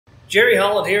Jerry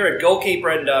Holland here at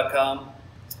goCapeBreton.com.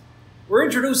 We're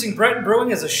introducing Breton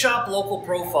Brewing as a shop local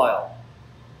profile.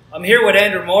 I'm here with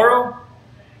Andrew Morrow.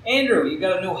 Andrew, you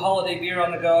got a new holiday beer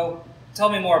on the go. Tell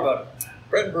me more about it.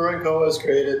 Breton Brewing Co. has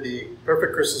created the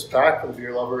perfect Christmas pack for the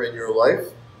beer lover in your life.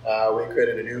 We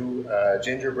created a new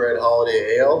gingerbread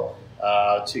holiday ale.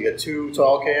 So you get 2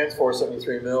 tall cans,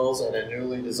 473 mils, and a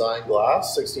newly designed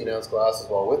glass, 16-ounce glass as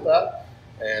well with that.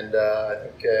 And I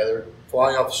think they're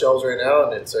flying off the shelves right now,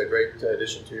 and it's a great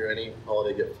addition to any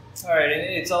holiday gift. All right, and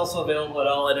it's also available at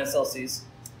all NSLCs.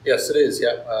 Yes, it is.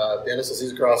 Yeah, the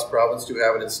NSLCs across the province do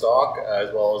have it in stock,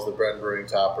 as well as the Breton Brewing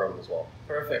tap room as well.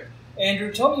 Perfect.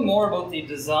 Andrew, tell me more about the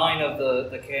design of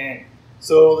the can.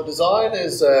 So the design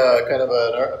is kind of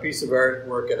a piece of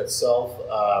artwork in itself.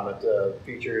 It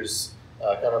features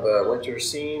kind of a winter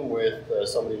scene with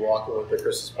somebody walking with a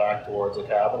Christmas pack towards a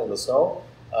cabin in the snow.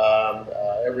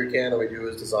 Every can that we do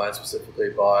is designed specifically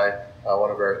by one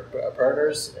of our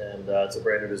partners, and it's a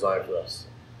brand new design for us.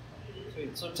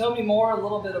 Sweet. So tell me more a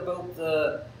little bit about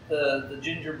the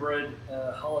gingerbread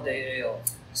holiday ale.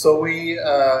 So we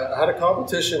had a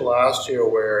competition last year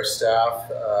where staff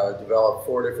developed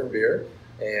 4 different beer,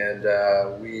 and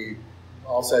we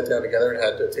all sat down together and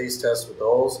had a taste test with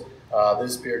those.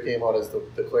 This beer came out as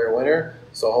the clear winner,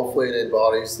 so hopefully it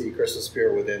embodies the Christmas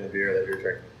spirit within the beer that you're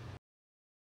drinking.